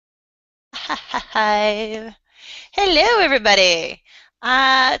Hi. Hello, everybody.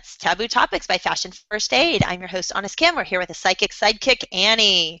 It's Taboo Topics by Fashion First Aid. I'm your host, Honest Kim. We're here with a psychic sidekick,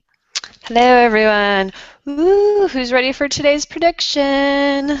 Annie. Hello, everyone. Ooh, who's ready for today's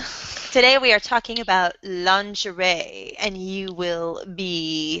prediction? Today we are talking about lingerie, and you will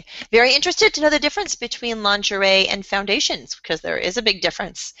be very interested to know the difference between lingerie and foundations, because there is a big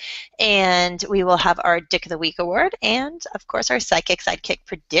difference. And we will have our Dick of the Week award and, of course, our Psychic Sidekick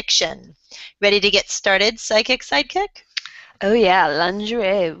prediction. Ready to get started, Psychic Sidekick? Oh yeah,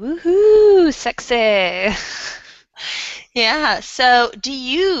 lingerie. Woohoo, sexy. Yeah, so do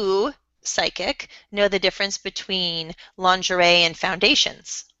you, Psychic, know the difference between lingerie and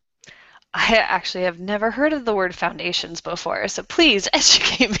foundations? I actually have never heard of the word foundations before, so please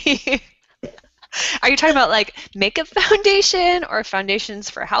educate me. Are you talking about like makeup foundation or foundations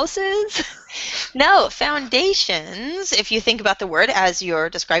for houses? No, foundations, if you think about the word as you're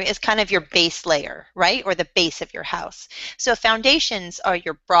describing, is kind of your base layer, right? Or the base of your house. So foundations are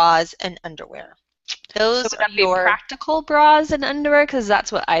your bras and underwear. So Those would are that be your, practical bras and underwear? Because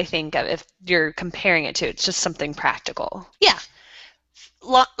that's what I think of if you're comparing it to. It's just something practical. yeah,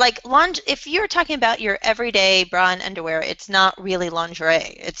 if you're talking about your everyday bra and underwear, it's not really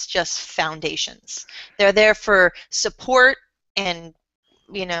lingerie. It's just foundations. They're there for support and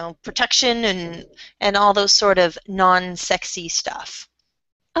protection and all those sort of non-sexy stuff.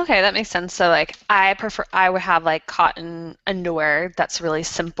 Okay, that makes sense. So like I would have like cotton underwear that's really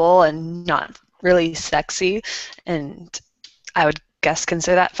simple and not really sexy, and I would guess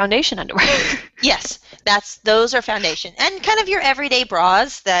consider that foundation underwear. Yes, those are foundation and kind of your everyday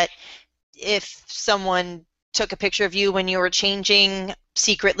bras that if someone took a picture of you when you were changing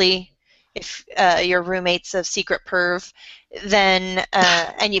secretly, if your roommate's a secret perv, then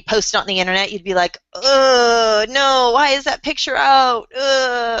and you post it on the internet, you'd be like, ugh, no, why is that picture out?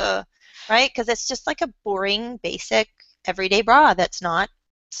 Ugh. Right? Because it's just like a boring, basic, everyday bra that's not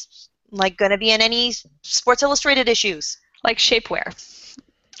like going to be in any Sports Illustrated issues. Like shapewear.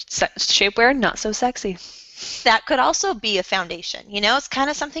 Shapewear, not so sexy. That could also be a foundation. It's kind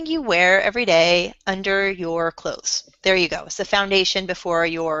of something you wear every day under your clothes. There you go. It's the foundation before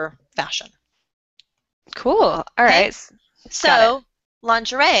your fashion. Cool. All Okay? right. Got it. So,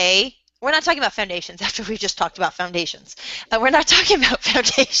 lingerie, we're not talking about foundations after we just talked about foundations. We're not talking about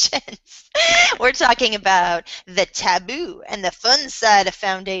foundations. We're talking about the taboo and the fun side of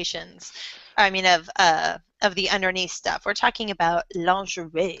foundations. I mean, of the underneath stuff. We're talking about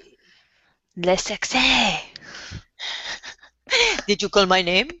lingerie. Le sexy. Did you call my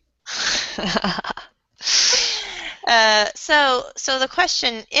name? So the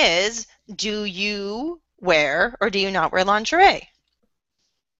question is, do you wear or do you not wear lingerie?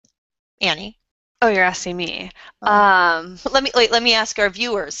 Annie? Oh, you're asking me. Let me ask our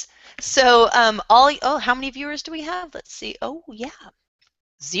viewers. So how many viewers do we have? Let's see. Oh yeah,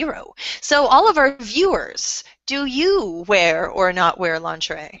 0. So all of our viewers, do you wear or not wear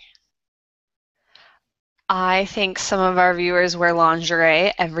lingerie? I think some of our viewers wear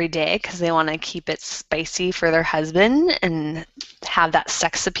lingerie every day because they want to keep it spicy for their husband and have that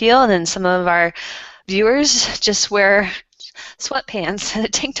sex appeal. And then some of our viewers just wear sweatpants and a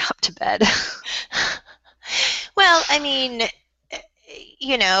tank top to bed. Well, I mean,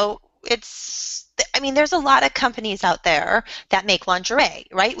 there's a lot of companies out there that make lingerie,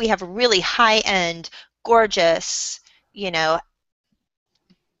 right? We have really high-end, gorgeous,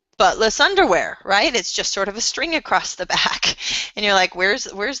 buttless underwear, right? It's just sort of a string across the back, and you're like, where's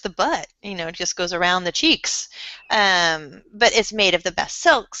the butt? It just goes around the cheeks. But it's made of the best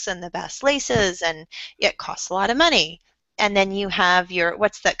silks and the best laces, and it costs a lot of money. And then you have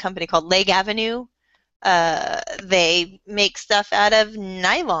what's that company called? Leg Avenue. They make stuff out of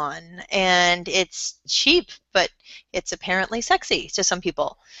nylon, and it's cheap, but it's apparently sexy to some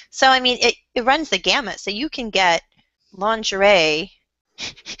people. So, I mean, it runs the gamut. So you can get lingerie.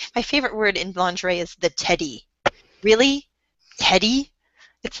 My favorite word in lingerie is the teddy. Really? Teddy?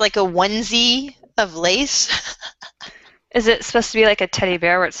 It's like a onesie of lace. Is it supposed to be like a teddy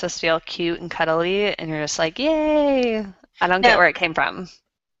bear where it's supposed to be all cute and cuddly and you're just like, yay? I don't get No, where it came from.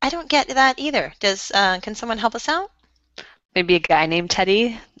 I don't get that either. Can someone help us out? Maybe a guy named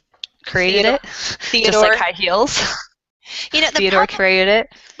Teddy created Theodore? it, just like Theodore? high heels. The Theodore problem created it.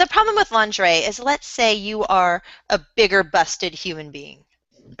 the problem with lingerie is, let's say you are a bigger busted human being.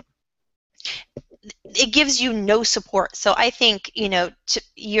 It gives you no support. So I think,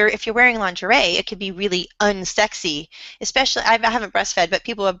 if you're wearing lingerie, it could be really unsexy. Especially, I haven't breastfed, but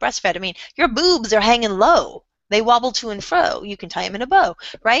people who have breastfed, I mean, your boobs are hanging low, they wobble to and fro. You can tie them in a bow,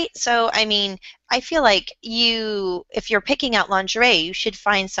 right? So, I mean, I feel like if you're picking out lingerie, you should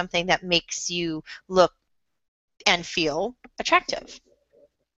find something that makes you look and feel attractive.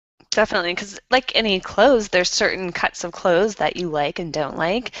 Definitely, because like any clothes, there's certain cuts of clothes that you like and don't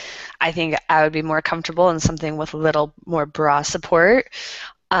like. I think I would be more comfortable in something with a little more bra support.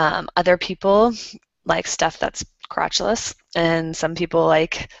 Other people like stuff that's crotchless, and some people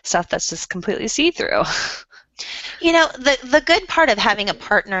like stuff that's just completely see-through. You know, the good part of having a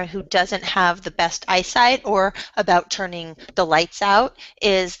partner who doesn't have the best eyesight or about turning the lights out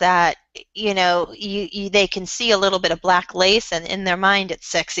is that, you know, they can see a little bit of black lace and in their mind it's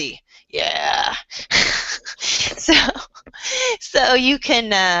sexy. Yeah. So so you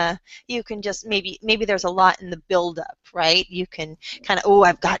can just maybe there's a lot in the buildup, right? You can kind of, oh,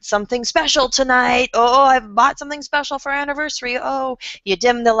 I've got something special tonight. Oh, I've bought something special for our anniversary. Oh, you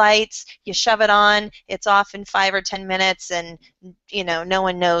dim the lights, you shove it on, it's off in 5 or 10 minutes, and you know no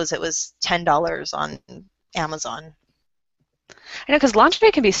one knows it was $10 on Amazon. I know, because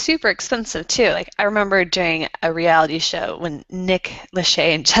lingerie can be super expensive too. Like I remember doing a reality show when Nick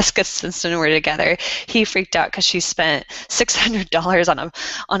Lachey and Jessica Simpson were together. He freaked out because she spent $600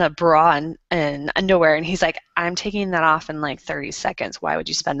 on a bra and underwear, and he's like, "I'm taking that off in like 30 seconds. Why would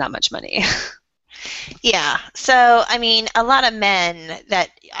you spend that much money?" Yeah. So, I mean, a lot of men that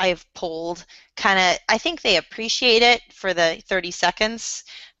I've polled kind of, I think they appreciate it for the 30 seconds,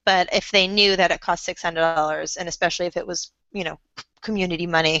 but if they knew that it cost $600, and especially if it was, you know, community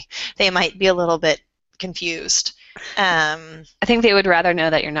money, they might be a little bit confused. I think they would rather know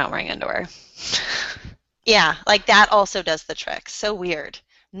that you're not wearing underwear. Yeah, like that also does the trick. So weird.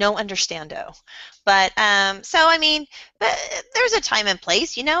 No understando. But so I mean, but there's a time and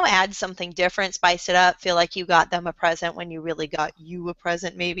place, you know, add something different, spice it up, feel like you got them a present when you really got you a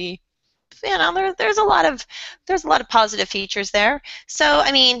present maybe. You know, there's a lot of positive features there. So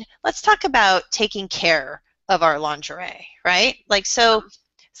I mean, let's talk about taking care of our lingerie, right? Like so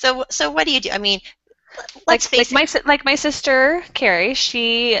what do you do? I mean, let's face it. Like my sister Carrie,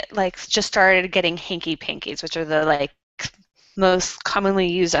 she like just started getting hanky pankies, which are the like most commonly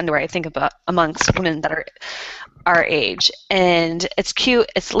used underwear I think about amongst women that are our age. And it's cute,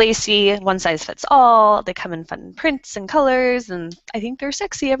 it's lacy, one size fits all. They come in fun prints and colors, and I think they're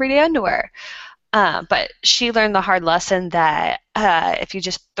sexy everyday underwear. But she learned the hard lesson that if you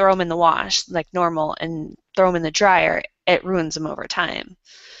just throw them in the wash like normal and throw them in the dryer, it ruins them over time.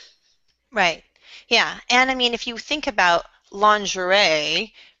 Right. Yeah. And I mean, if you think about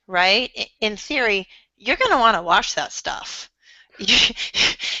lingerie, right, in theory, you're going to want to wash that stuff.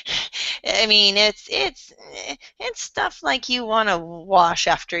 I mean, it's stuff like you want to wash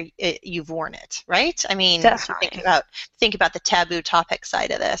after you've worn it, right? I mean, if you Definitely. think about the taboo topic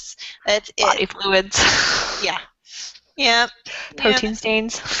side of this. Body fluids, Yeah. Yeah. Yeah. protein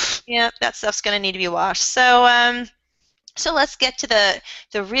stains. Yeah, that stuff's going to need to be washed. So let's get to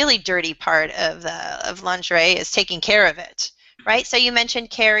the really dirty part of lingerie is taking care of it, right? So you mentioned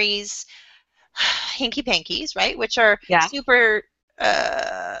Carrie's hanky pankies, right, which are Yeah. super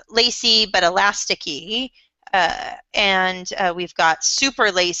lacy but elasticy, and we've got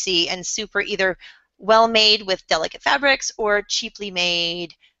super lacy and super either well made with delicate fabrics or cheaply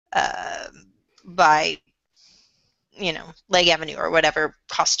made uh, by Leg Avenue or whatever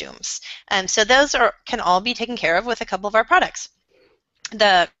costumes. So those can all be taken care of with a couple of our products.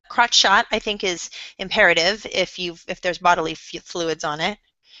 The Crotch Shot, I think, is imperative if there's bodily fluids on it,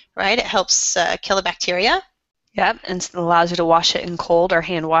 right? It helps kill the bacteria. Yep, and it allows you to wash it in cold or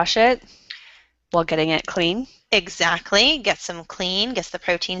hand wash it while getting it clean. Exactly. Gets them clean, gets the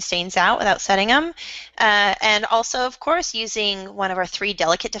protein stains out without setting them. And also, of course, using one of our 3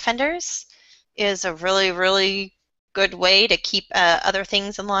 delicate defenders is a really, really good way to keep other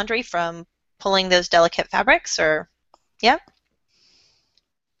things in laundry from pulling those delicate fabrics yeah.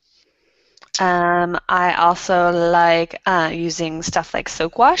 I also like using stuff like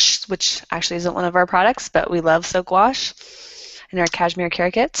soak wash, which actually isn't one of our products, but we love soak wash in our cashmere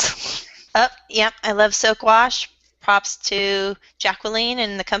care kits. Oh, yep. I love soak wash. Props to Jacqueline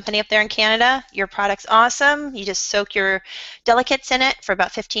and the company up there in Canada. Your product's awesome. You just soak your delicates in it for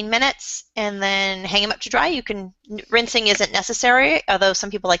about 15 minutes and then hang them up to dry. Rinsing isn't necessary, although some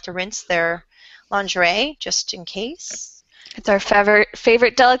people like to rinse their lingerie just in case. It's our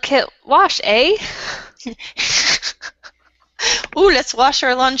favorite delicate wash, eh? Ooh, let's wash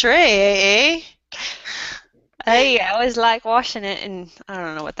our lingerie, eh? I always like washing it, and I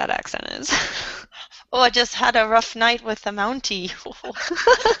don't know what that accent is. Oh, I just had a rough night with the Mountie.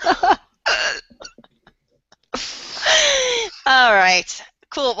 All right.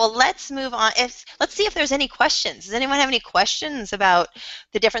 Cool. Well, let's move on. Let's see if there's any questions. Does anyone have any questions about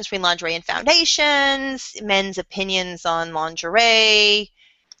the difference between lingerie and foundations, men's opinions on lingerie?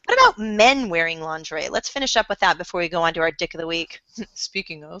 What about men wearing lingerie? Let's finish up with that before we go on to our dick of the week.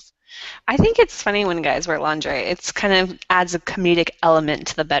 Speaking of. I think it's funny when guys wear lingerie. It's kind of adds a comedic element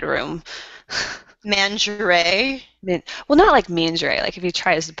to the bedroom. Mangerie? Well, not like lingerie. Like if he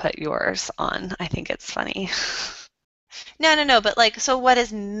tries to put yours on, I think it's funny. No. But like, so what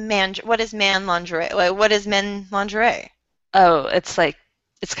is man lingerie? Like, what is men lingerie? Oh, it's kind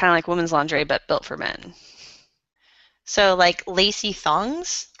of like women's lingerie, but built for men. So like lacy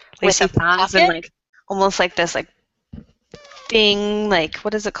thongs Lacy with a thongs pocket? and like almost like this like thing, like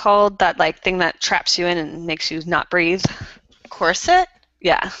what is it called? That like thing that traps you in and makes you not breathe. Corset?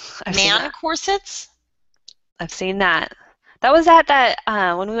 Yeah, I've seen Man that. corsets? I've seen that. That was at that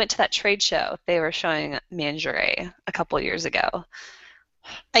when we went to that trade show. They were showing lingerie a couple years ago.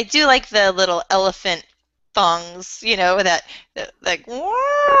 I do like the little elephant thongs, that like.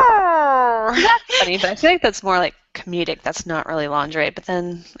 Whoa. That's funny, but I feel like that's more like comedic. That's not really lingerie. But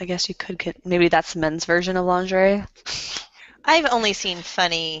then I guess you could get maybe that's men's version of lingerie. I've only seen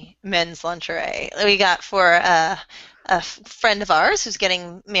funny men's lingerie. We got for a friend of ours who's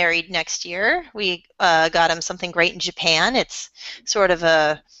getting married next year. We got him something great in Japan. It's sort of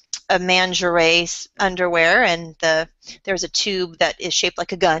a mangerie underwear, and there's a tube that is shaped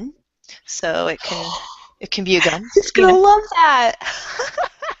like a gun, so it can be a gun. He's gonna love that.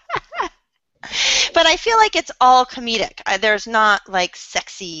 But I feel like it's all comedic. There's not like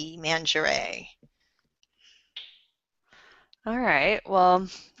sexy mangerie. All right. Well,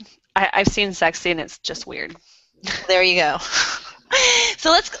 I've seen sexy and it's just weird. There you go. So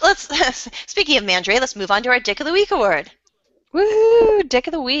let's speaking of mangerie, let's move on to our Dick of the Week award. Woohoo! Dick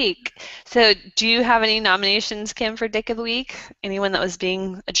of the Week. So do you have any nominations, Kim, for Dick of the Week? Anyone that was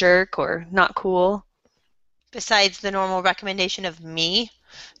being a jerk or not cool? Besides the normal recommendation of me?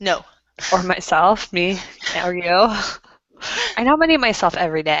 No. Or myself? Me? Or you? I nominate myself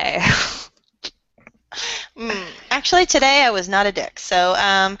every day. Actually, today I was not a dick. So,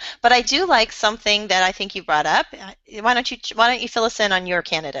 but I do like something that I think you brought up. Why don't you fill us in on your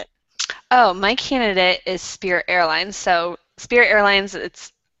candidate? Oh, my candidate is Spirit Airlines. So Spirit Airlines,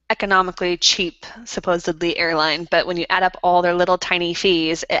 it's economically cheap, supposedly airline, but when you add up all their little tiny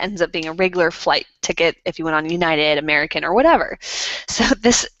fees, it ends up being a regular flight ticket if you went on United, American, or whatever. So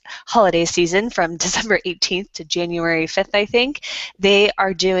this holiday season from December 18th to January 5th, I think, they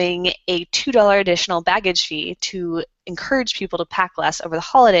are doing a $2 additional baggage fee to encourage people to pack less over the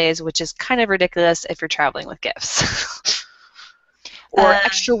holidays, which is kind of ridiculous if you're traveling with gifts. Or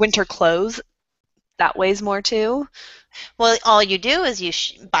extra winter clothes. That weighs more too. Well, all you do is you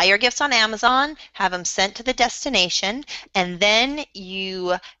buy your gifts on Amazon, have them sent to the destination, and then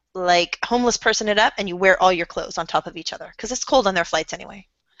you like homeless person it up and you wear all your clothes on top of each other because it's cold on their flights anyway.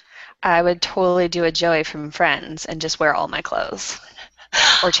 I would totally do a Joey from Friends and just wear all my clothes.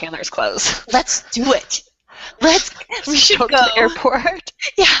 Or Chandler's clothes. Let's do it. We should go to the airport.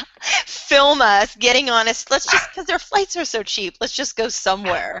 Yeah, film us getting on us. Let's just, because their flights are so cheap, let's just go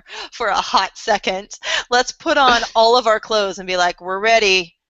somewhere for a hot second. Let's put on all of our clothes and be like, we're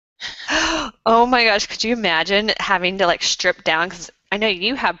ready. Oh my gosh, could you imagine having to like strip down? Because I know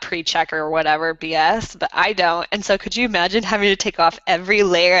you have pre-check or whatever BS, but I don't. And so could you imagine having to take off every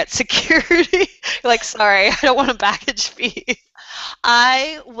layer at security? You're like, sorry, I don't want a baggage fee.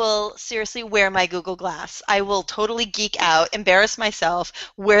 I will seriously wear my Google Glass. I will totally geek out, embarrass myself,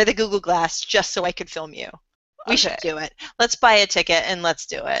 wear the Google Glass just so I could film you. We should do it. Let's buy a ticket and let's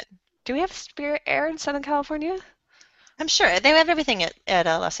do it. Do we have Spirit Air in Southern California? I'm sure. They have everything at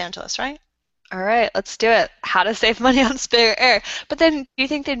Los Angeles, right? All right, let's do it. How to save money on Spirit Air. But then do you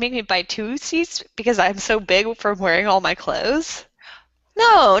think they'd make me buy 2 seats because I'm so big from wearing all my clothes?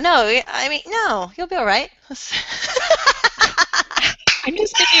 No. I mean, no. You'll be all right. I'm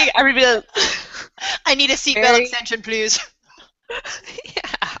just thinking everybody. I need a seatbelt extension, please.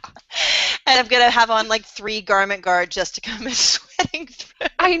 Yeah. And I'm going to have on like 3 garment guards just to come in sweating through.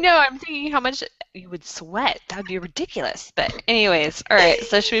 I know. I'm thinking how much you would sweat. That would be ridiculous. But anyways, all right.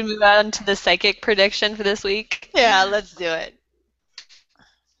 So should we move on to the psychic prediction for this week? Yeah, let's do it.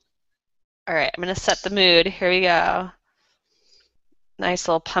 All right. I'm going to set the mood. Here we go. Nice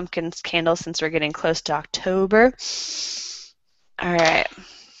little pumpkin candle since we're getting close to October. All right.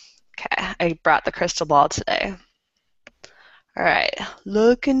 Okay. I brought the crystal ball today. All right.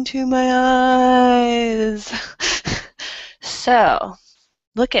 Look into my eyes. So,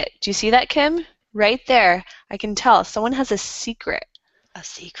 do you see that, Kim? Right there. I can tell someone has a secret. A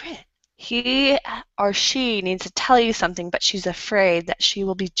secret? he or she needs to tell you something, but she's afraid that she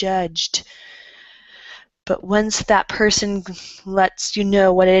will be judged. But once that person lets you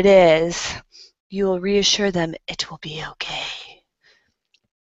know what it is, you will reassure them it will be okay.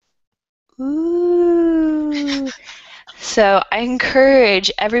 Ooh. So I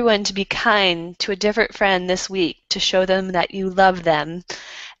encourage everyone to be kind to a different friend this week to show them that you love them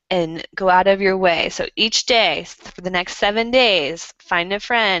and go out of your way. So each day for the next 7 days, find a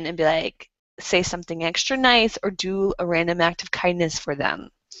friend and be like, say something extra nice or do a random act of kindness for them.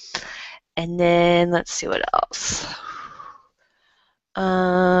 And then let's see what else.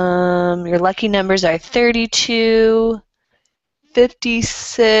 Your lucky numbers are 32,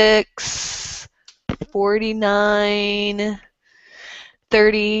 56, 49,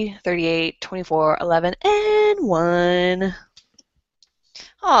 30, 38, 24, 11, and 1.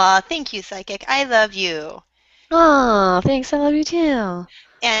 Aw, thank you, Psychic. I love you. Oh, thanks. I love you too.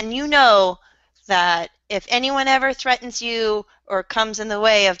 And you know that if anyone ever threatens you or comes in the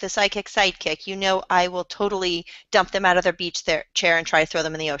way of the Psychic Sidekick, you know I will totally dump them out of their beach chair and try to throw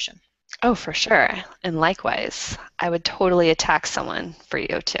them in the ocean. Oh, for sure. And likewise, I would totally attack someone for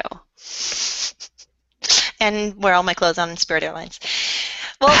you too. And wear all my clothes on Spirit Airlines.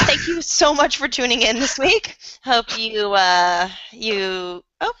 Well, thank you so much for tuning in this week. Hope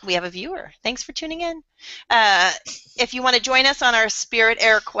oh, we have a viewer. Thanks for tuning in. If you want to join us on our Spirit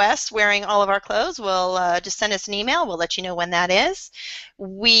Air quest wearing all of our clothes, we'll just send us an email. We'll let you know when that is.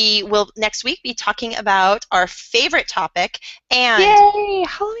 We will next week be talking about our favorite topic and Yay!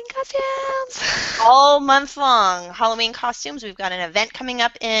 Halloween costumes! all month long Halloween costumes. We've got an event coming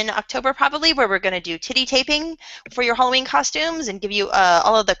up in October probably where we're going to do titty taping for your Halloween costumes and give you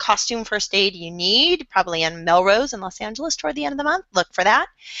all of the costume first aid you need, probably in Melrose in Los Angeles toward the end of the month. Look for that.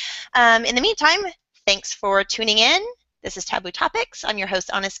 In the meantime, thanks for tuning in. This is Taboo Topics. I'm your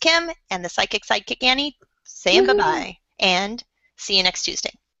host, Honest Kim, and the Psychic Sidekick Annie saying bye-bye and see you next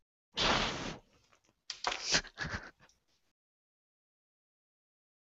Tuesday.